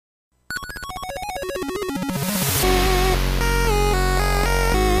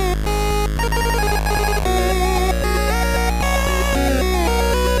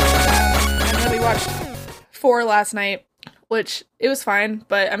4 last night, which it was fine,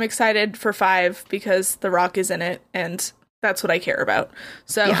 but I'm excited for 5 because The Rock is in it, and that's what I care about.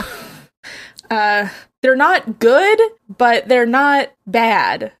 So, they're not good, but they're not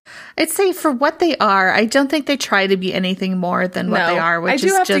bad. I'd say for what they are, I don't think they try to be anything more than what they are, which I do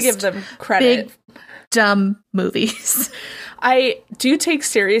is have just to give them credit. Big, dumb movies. I do take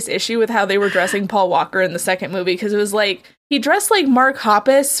serious issue with how they were dressing Paul Walker in the second movie, because it was like, he dressed like Mark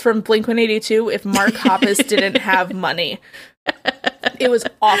Hoppus from Blink-182 if Mark Hoppus didn't have money. It was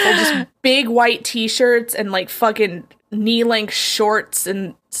awful. Just big white t-shirts and like fucking knee-length shorts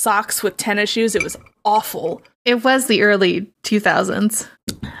and socks with tennis shoes. It was awful. It was the early 2000s.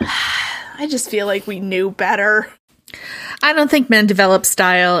 I just feel like we knew better. I don't think men developed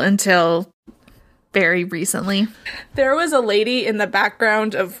style until very recently. There was a lady in the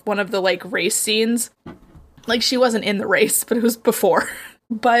background of one of the like race scenes. Like, she wasn't in the race, but it was before.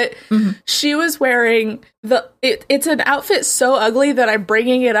 But she was wearing it's an outfit so ugly that I'm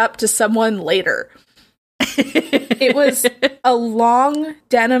bringing it up to someone later. It was a long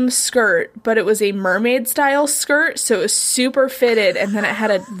denim skirt, but it was a mermaid style skirt, so it was super fitted, and then it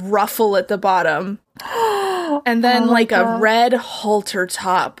had a ruffle at the bottom. And then a red halter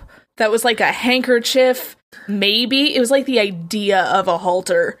top that was like a handkerchief, maybe. It was like the idea of a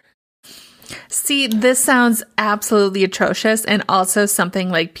halter. See, this sounds absolutely atrocious, and also something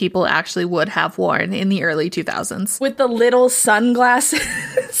like people actually would have worn in the early 2000s. With the little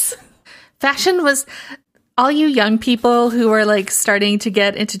sunglasses. Fashion was... All you young people who are, like, starting to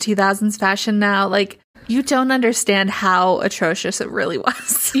get into 2000s fashion now, like, you don't understand how atrocious it really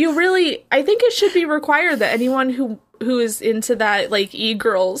was. I think it should be required that anyone who is into that, like,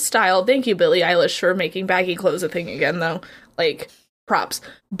 e-girl style... Thank you, Billie Eilish, for making baggy clothes a thing again, though. Like, props.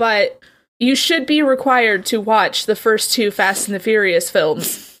 But... you should be required to watch the first 2 Fast and the Furious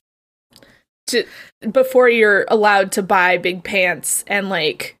films before you're allowed to buy big pants and,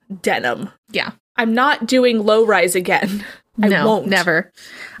 like, denim. Yeah. I'm not doing low-rise again. I won't. Never.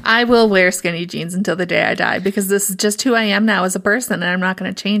 I will wear skinny jeans until the day I die, because this is just who I am now as a person, and I'm not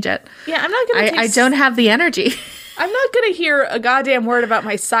going to change it. Yeah, I'm not going to I don't have the energy. I'm not going to hear a goddamn word about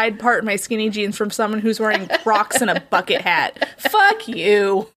my side part and my skinny jeans from someone who's wearing Crocs and a bucket hat. Fuck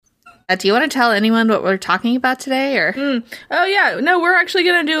you. Do you want to tell anyone what we're talking about today, or? Oh, yeah. No, we're actually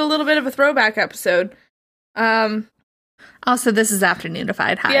going to do a little bit of a throwback episode. Also, this is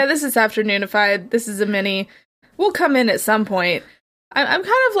Afternoonified. Hi. Yeah, this is Afternoonified. This is a mini. We'll come in at some point. I'm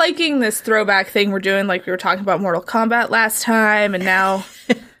kind of liking this throwback thing we're doing. Like, we were talking about Mortal Kombat last time, and now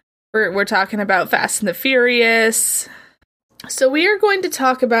we're talking about Fast and the Furious. So we are going to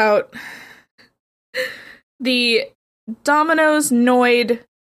talk about the Domino's Noid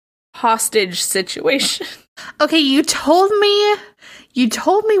hostage situation. Okay, you told me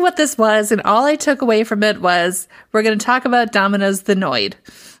what this was, and all I took away from it was we're going to talk about Domino's the Noid.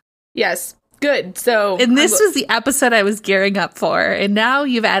 Yes, good. So, and this was the episode I was gearing up for, and now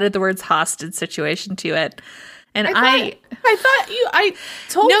you've added the words hostage situation to it. And I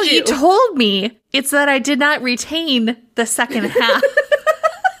told you. No, you told me. It's that I did not retain the second half.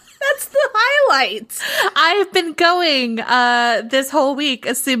 That's the highlights. I've been going this whole week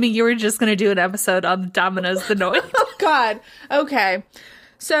assuming you were just going to do an episode on Domino's the Noid. Oh, God. Okay.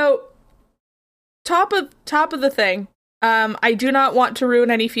 So, top of the thing. I do not want to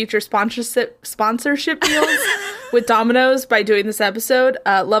ruin any future sponsorship deals with Domino's by doing this episode.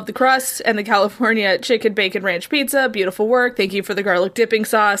 Love the crust and the California chicken bacon ranch pizza. Beautiful work. Thank you for the garlic dipping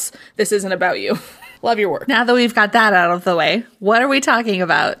sauce. This isn't about you. Love your work. Now that we've got that out of the way, what are we talking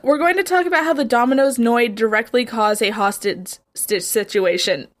about? We're going to talk about how the Domino's Noid directly caused a hostage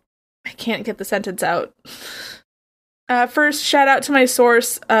situation. I can't get the sentence out. First, shout out to my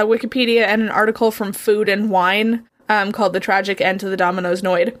source, Wikipedia, and an article from Food and Wine called The Tragic End to the Domino's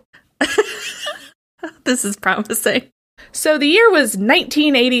Noid. This is promising. So the year was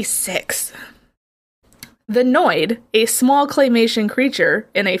 1986. The Noid, a small claymation creature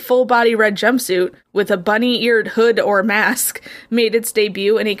in a full-body red jumpsuit with a bunny-eared hood or mask, made its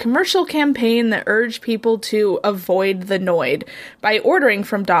debut in a commercial campaign that urged people to avoid the Noid by ordering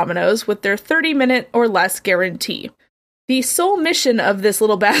from Domino's with their 30-minute or less guarantee. The sole mission of this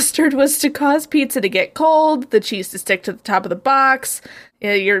little bastard was to cause pizza to get cold, the cheese to stick to the top of the box,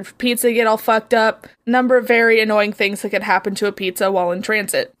 your pizza get all fucked up, number of very annoying things that could happen to a pizza while in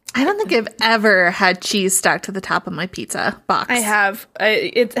transit. I don't think I've ever had cheese stuck to the top of my pizza box. I have.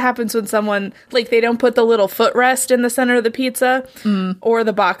 It happens when someone, like, they don't put the little footrest in the center of the pizza, or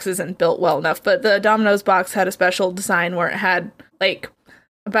the box isn't built well enough. But the Domino's box had a special design where it had, like,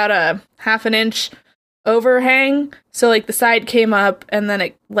 about a half an inch overhang. So like the side came up and then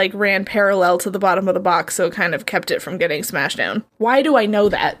it like ran parallel to the bottom of the box. So it kind of kept it from getting smashed down. Why do I know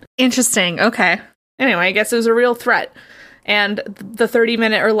that? Interesting. Okay. Anyway, I guess it was a real threat. And the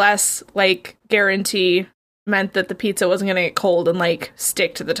 30-minute or less like guarantee meant that the pizza wasn't going to get cold and like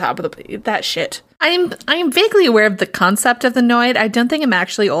stick to the top of that shit. I'm vaguely aware of the concept of the Noid. I don't think I'm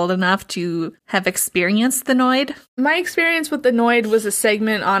actually old enough to have experienced the Noid. My experience with the Noid was a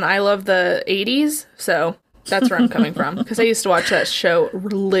segment on I Love the 80s, so that's where I'm coming from, because I used to watch that show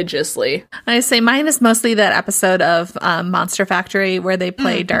religiously. I say mine is mostly that episode of Monster Factory where they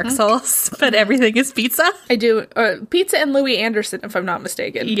play Dark Souls, but everything is pizza. I do. Pizza and Louis Anderson, if I'm not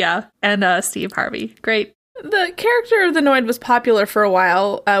mistaken. Yeah, and Steve Harvey. Great. The character of the Noid was popular for a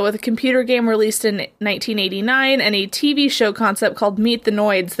while, with a computer game released in 1989 and a TV show concept called Meet the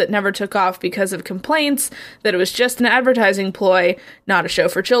Noids that never took off because of complaints that it was just an advertising ploy, not a show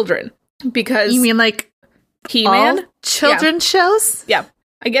for children. Because you mean like He-Man? All children's shows? Yeah.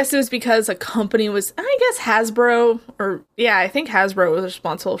 I guess it was because a company was, I guess Hasbro, I think Hasbro was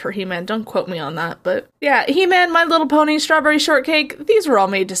responsible for He-Man. Don't quote me on that, but yeah, He-Man, My Little Pony, Strawberry Shortcake, these were all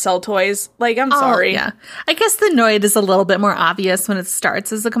made to sell toys. Like, I'm sorry. Yeah. I guess the Noid is a little bit more obvious when it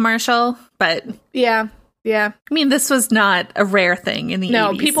starts as a commercial, but yeah. I mean, this was not a rare thing in the 80s.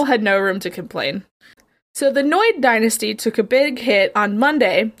 No, people had no room to complain. So the Noid dynasty took a big hit on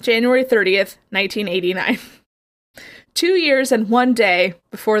Monday, January 30th, 1989. 2 years and 1 day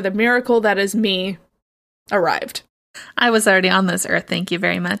before the miracle that is me arrived. I was already on this earth, thank you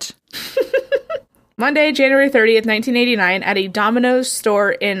very much. Monday, January 30th, 1989, at a Domino's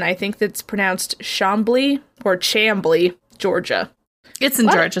store in, I think that's pronounced Chambly, Georgia. It's in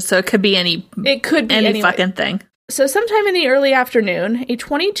Georgia, so it could be any fucking thing. So sometime in the early afternoon, a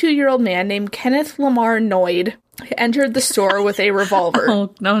 22-year-old man named Kenneth Lamar Noid entered the store with a revolver.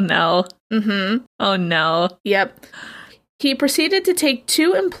 Oh, no. Mm-hmm. Oh, no. Yep. He proceeded to take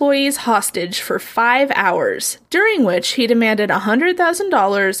 2 employees hostage for 5 hours, during which he demanded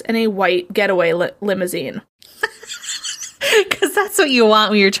 $100,000 and a white getaway limousine. Because that's what you want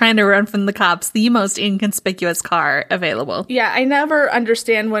when you're trying to run from the cops, the most inconspicuous car available. Yeah, I never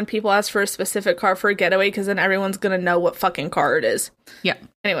understand when people ask for a specific car for a getaway, because then everyone's going to know what fucking car it is. Yeah.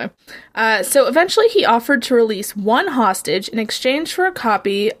 Anyway, so eventually he offered to release 1 hostage in exchange for a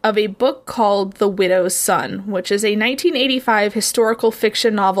copy of a book called The Widow's Son, which is a 1985 historical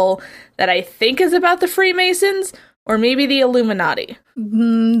fiction novel that I think is about the Freemasons, or maybe the Illuminati.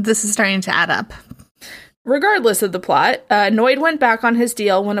 This is starting to add up. Regardless of the plot, Noid went back on his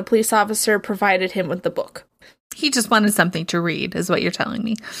deal when a police officer provided him with the book. He just wanted something to read, is what you're telling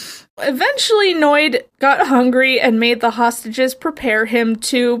me. Eventually, Noid got hungry and made the hostages prepare him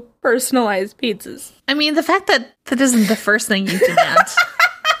 2 personalized pizzas. I mean, the fact that that isn't the first thing you demand.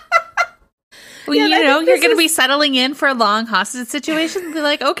 Well, Yeah, you're going to be settling in for a long hostage situation. Be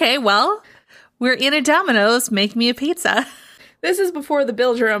like, okay, well, we're in a Domino's. Make me a pizza. This is before the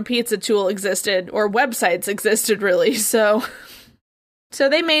build your own pizza tool existed, or websites existed, really, so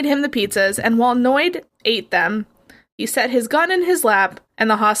they made him the pizzas, and while Noid ate them, he set his gun in his lap, and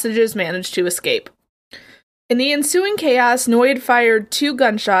the hostages managed to escape. In the ensuing chaos, Noid fired 2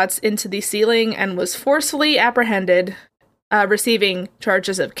 gunshots into the ceiling and was forcefully apprehended, receiving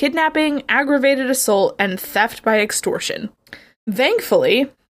charges of kidnapping, aggravated assault, and theft by extortion.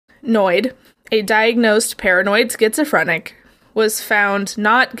 Thankfully, Noid, a diagnosed paranoid schizophrenic, was found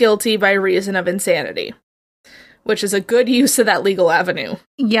not guilty by reason of insanity, which is a good use of that legal avenue.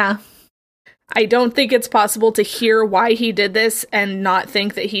 Yeah. I don't think it's possible to hear why he did this and not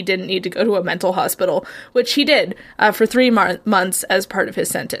think that he didn't need to go to a mental hospital, which he did for 3 months as part of his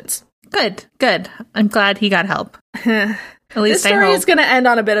sentence. Good. I'm glad he got help. At least this story is going to end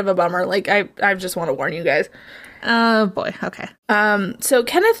on a bit of a bummer. Like, I just want to warn you guys. Oh, boy. Okay. So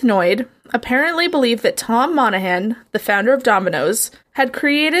Kenneth Noid apparently believed that Tom Monahan, the founder of Domino's, had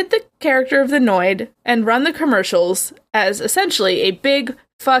created the character of the Noid and run the commercials as essentially a big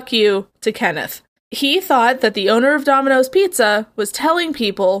fuck you to Kenneth. He thought that the owner of Domino's Pizza was telling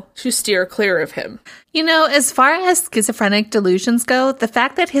people to steer clear of him. You know, as far as schizophrenic delusions go, the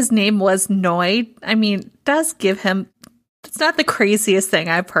fact that his name was Noid, I mean, does give him... It's not the craziest thing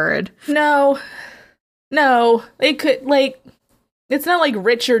I've heard. No, it could, like... It's not like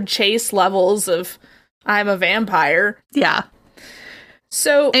Richard Chase levels of I'm a vampire. Yeah.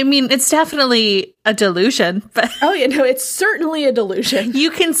 So... I mean, it's definitely a delusion, but... Oh, yeah, no, it's certainly a delusion. You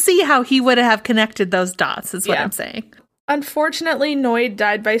can see how he would have connected those dots, is what I'm saying. Unfortunately, Noid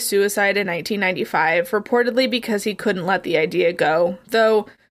died by suicide in 1995, reportedly because he couldn't let the idea go. Though,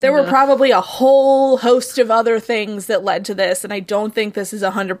 There were probably a whole host of other things that led to this, and I don't think this is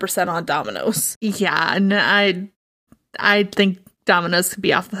 100% on Domino's. Yeah, and I think Domino's could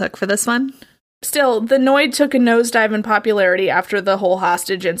be off the hook for this one. Still, the Noid took a nosedive in popularity after the whole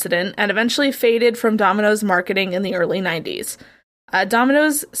hostage incident and eventually faded from Domino's marketing in the early 90s.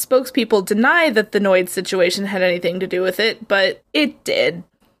 Domino's spokespeople deny that the Noid situation had anything to do with it, but it did.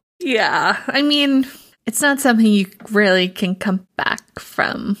 Yeah, I mean, it's not something you really can come back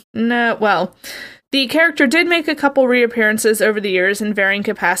from. No, well, the character did make a couple reappearances over the years in varying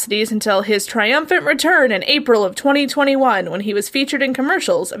capacities until his triumphant return in April of 2021 when he was featured in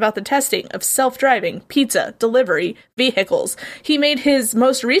commercials about the testing of self-driving pizza delivery vehicles. He made his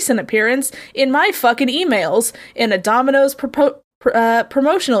most recent appearance in my fucking emails in a Domino's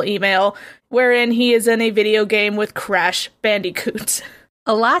promotional email wherein he is in a video game with Crash Bandicoot.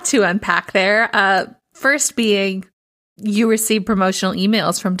 A lot to unpack there. First being, you receive promotional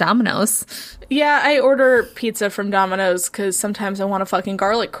emails from Domino's. Yeah, I order pizza from Domino's because sometimes I want a fucking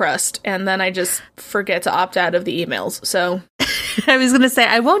garlic crust, and then I just forget to opt out of the emails, so... I was going to say,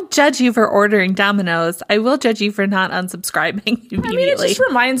 I won't judge you for ordering Domino's. I will judge you for not unsubscribing immediately. I mean, it just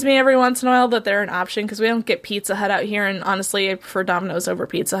reminds me every once in a while that they're an option, because we don't get Pizza Hut out here, and honestly, I prefer Domino's over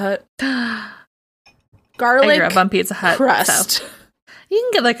Pizza Hut. Garlic I grew up on Pizza Hut crust. So. You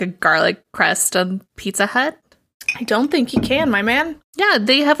can get like a garlic crust on Pizza Hut. I don't think you can, my man. Yeah,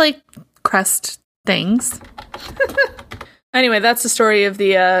 they have like crust things. Anyway, that's the story of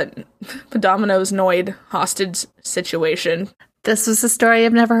the Domino's Noid hostage situation. This was a story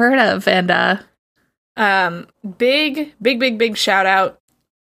I've never heard of, and big shout out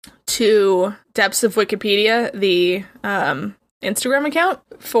to Depths of Wikipedia, the Instagram account,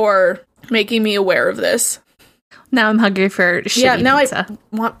 for making me aware of this. Now I'm hungry for shitty pizza.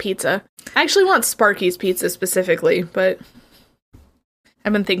 I want pizza. I actually want Sparky's Pizza specifically, but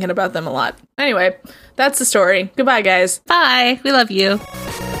I've been thinking about them a lot. Anyway, that's the story. Goodbye, guys. Bye. We love you.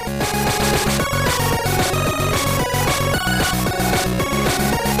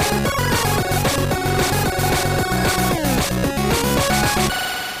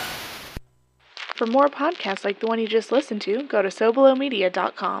 For more podcasts like the one you just listened to, go to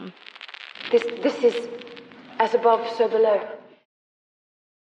SoBelowMedia.com. This is As Above, So Below.